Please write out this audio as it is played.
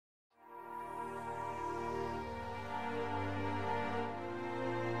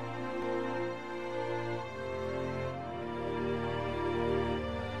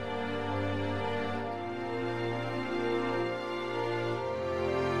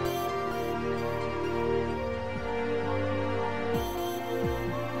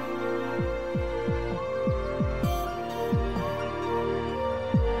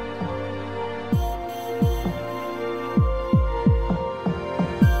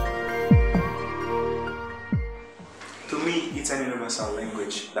universal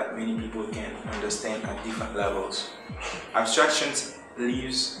language that many people can understand at different levels. Abstractions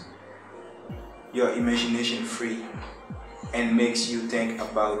leaves your imagination free and makes you think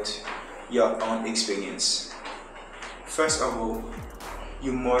about your own experience. First of all,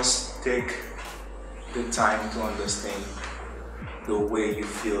 you must take the time to understand the way you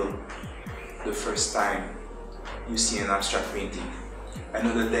feel the first time you see an abstract painting.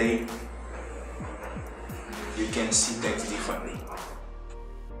 Another day, you can see things differently.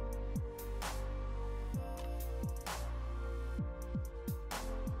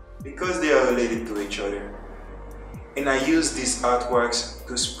 Because they are related to each other. And I use these artworks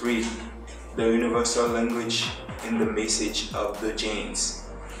to spread the universal language and the message of the genes.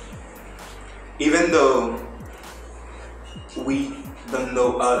 Even though we don't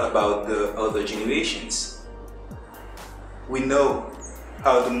know all about the other generations, we know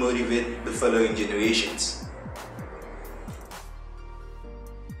how to motivate the following generations.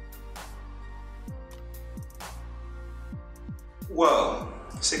 Well,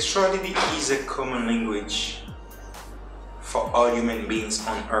 sexuality is a common language for all human beings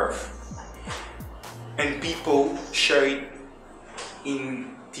on Earth, and people share it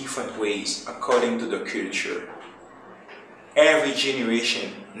in different ways according to the culture. Every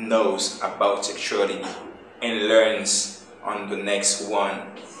generation knows about sexuality and learns on the next one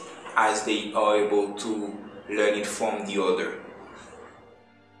as they are able to learn it from the other.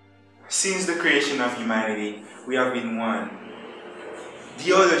 Since the creation of humanity, we have been one.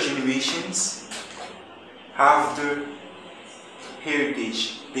 The other generations have the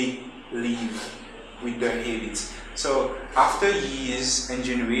heritage they live with their habits. So after years and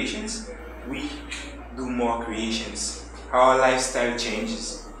generations, we do more creations. Our lifestyle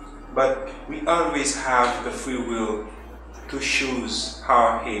changes, but we always have the free will to choose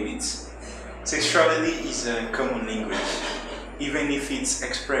our habits. Sexuality is a common language, even if it's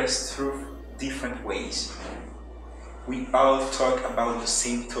expressed through different ways. We all talk about the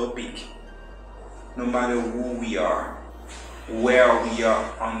same topic, no matter who we are, where we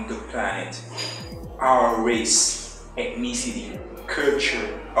are on the planet, our race, ethnicity,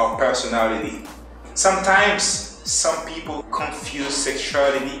 culture, or personality. Sometimes some people confuse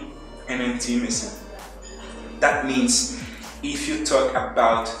sexuality and intimacy. That means if you talk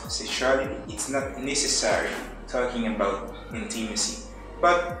about sexuality, it's not necessarily talking about intimacy.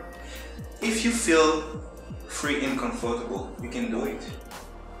 But if you feel free and comfortable, you can do it.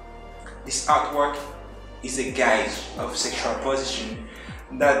 This artwork is a guide of sexual position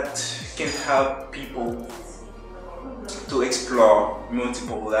that can help people to explore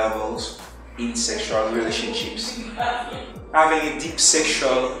multiple levels in sexual relationships, having a deep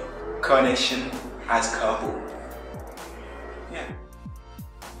sexual connection as a couple. Yeah.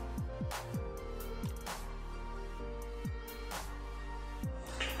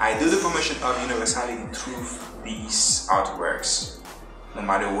 I do the promotion of universality through these artworks, no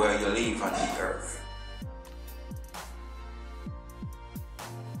matter where you live on the earth.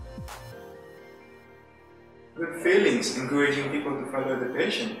 Good feelings, encouraging people to follow the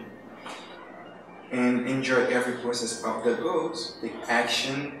passion and enjoy every process of the goals, take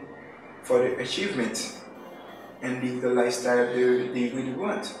action for the achievement, and live the lifestyle they really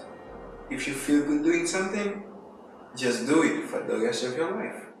want. If you feel good doing something, just do it for the rest of your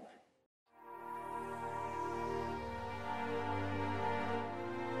life.